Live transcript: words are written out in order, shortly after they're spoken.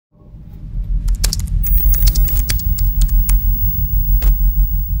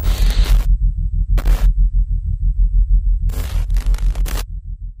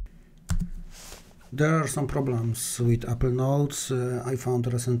There are some problems with Apple Notes I found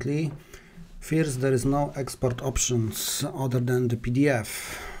recently. First, there is no export options other than the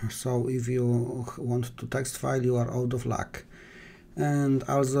PDF. So if you want to text file, you are out of luck. And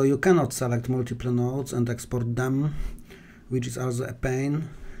also you cannot select multiple notes and export them, which is also a pain.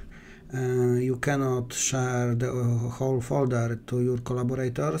 You cannot share the whole folder to your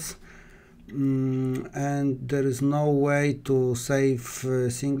collaborators. And there is no way to save a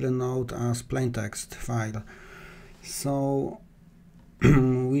single note as plain text file. So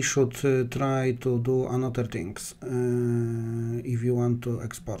we should try to do another things if you want to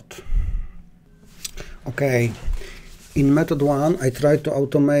export. Okay, in method 1 I tried to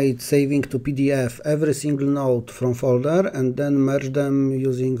automate saving to PDF every single note from folder and then merge them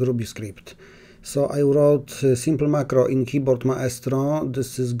using RubyScript. So I wrote a simple macro in keyboard Maestro.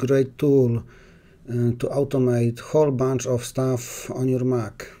 This is great tool to automate whole bunch of stuff on your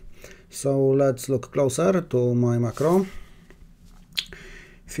Mac. So let's look closer to my macro.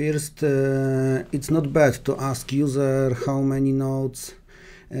 First, it's not bad to ask user how many notes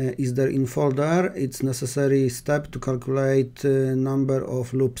is there in folder. It's necessary step to calculate number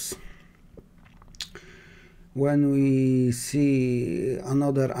of loops. When we see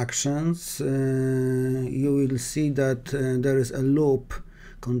another actions, you will see that there is a loop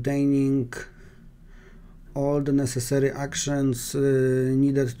containing all the necessary actions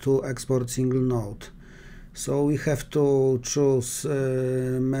needed to export single note. So we have to choose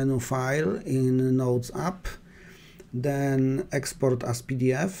menu file in Notes app, then export as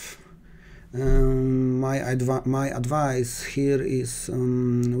PDF. My advice here is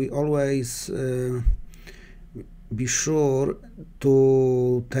we always be sure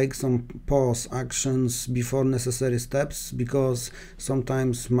to take some pause actions before necessary steps, because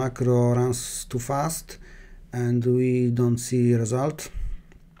sometimes macro runs too fast and we don't see result.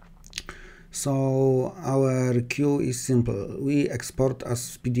 So our queue is simple. We export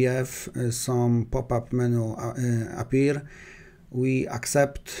as PDF, some pop-up menu appear, we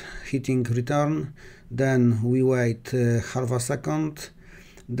accept hitting return, then we wait half a second.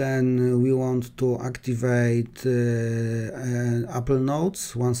 Then we want to activate Apple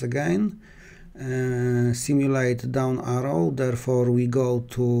Notes once again, simulate down arrow, therefore we go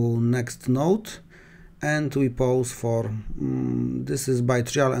to next note and we pause for, this is by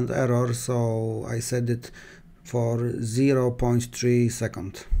trial and error, so I set it for 0.3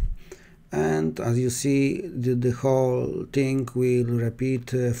 seconds. And as you see, the whole thing will repeat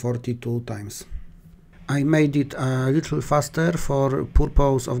 42 times. I made it a little faster for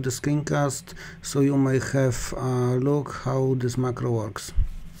purpose of the screencast, so you may have a look how this macro works.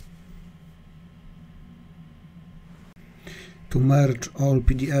 To merge all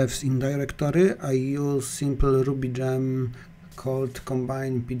PDFs in directory, I use simple Ruby gem called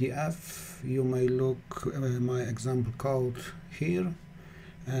combine PDF. You may look my example code here,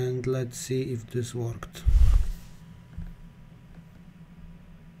 and let's see if this worked.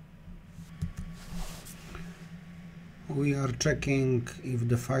 We are checking if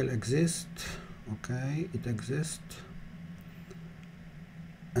the file exists. Okay, it exists.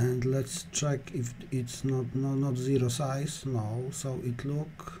 And let's check if it's not zero size. No, so it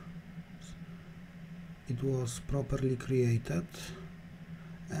was properly created,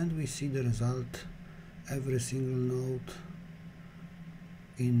 and we see the result, every single note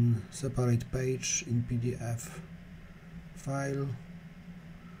in separate page in PDF file.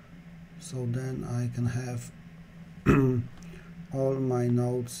 So then I can have all my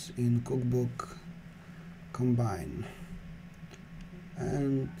notes in cookbook combine,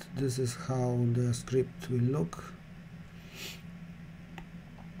 and this is how the script will look.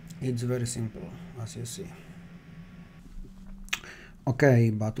 It's very simple, as you see. Okay,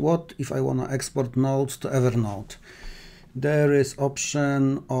 but what if I want to export notes to Evernote? There is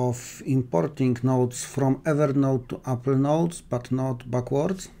option of importing notes from Evernote to Apple Notes, but not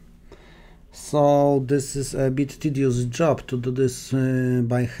backwards. So this is a bit tedious job to do this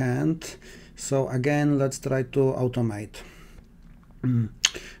by hand. So again, let's try to automate.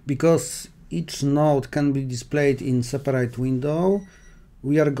 Because each note can be displayed in separate window,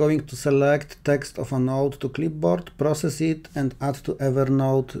 we are going to select text of a note to clipboard, process it and add to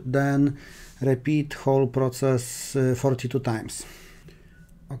Evernote, then repeat whole process 42 times.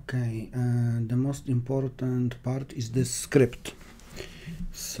 Okay, the most important part is this script.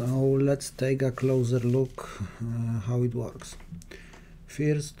 So let's take a closer look how it works.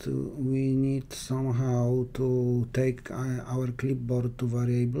 First, we need somehow to take our clipboard to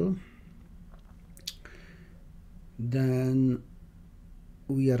variable. Then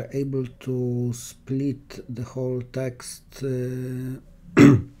we are able to split the whole text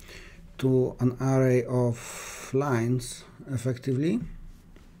to an array of lines effectively.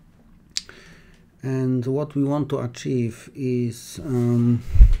 And what we want to achieve is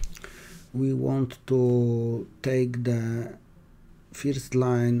we want to take the first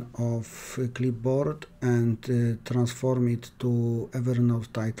line of a clipboard and transform it to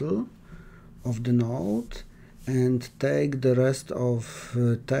Evernote title of the note, and take the rest of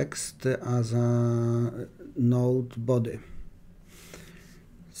text as a note body.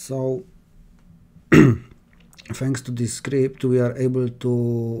 So thanks to this script, we are able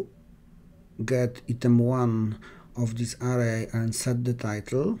to get item 1 of this array and set the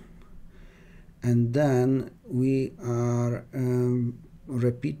title, and then we are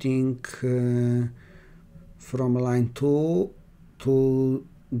repeating from line 2 to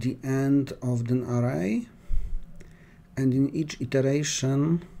the end of the array, and in each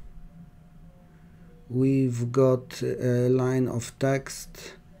iteration we've got a line of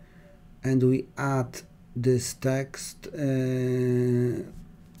text, and we add this text at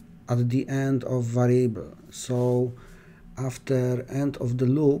the end of variable. So after end of the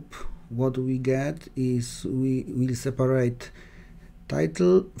loop, what we get is we will separate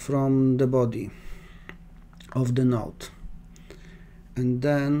title from the body of the note, and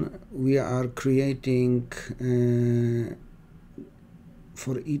then we are creating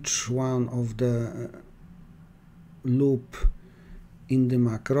for each one of the loop in the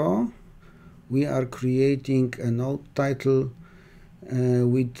macro, we are creating a note title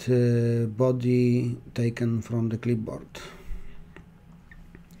with body taken from the clipboard.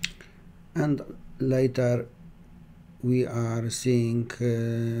 And later we are seeing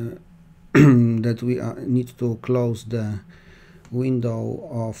that we need to close the window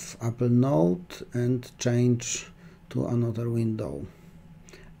of Apple Note and change to another window,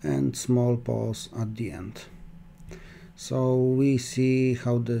 and small pause at the end. So we see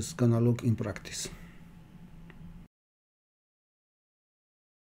how this is gonna look in practice.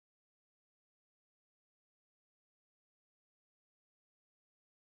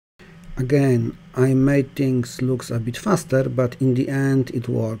 Again, I made things looks a bit faster, but in the end it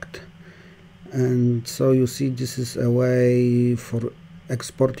worked. And so you see, this is a way for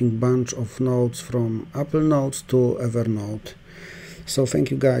exporting bunch of notes from Apple Notes to Evernote. So thank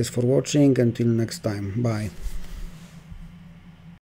you guys for watching. Until next time, bye.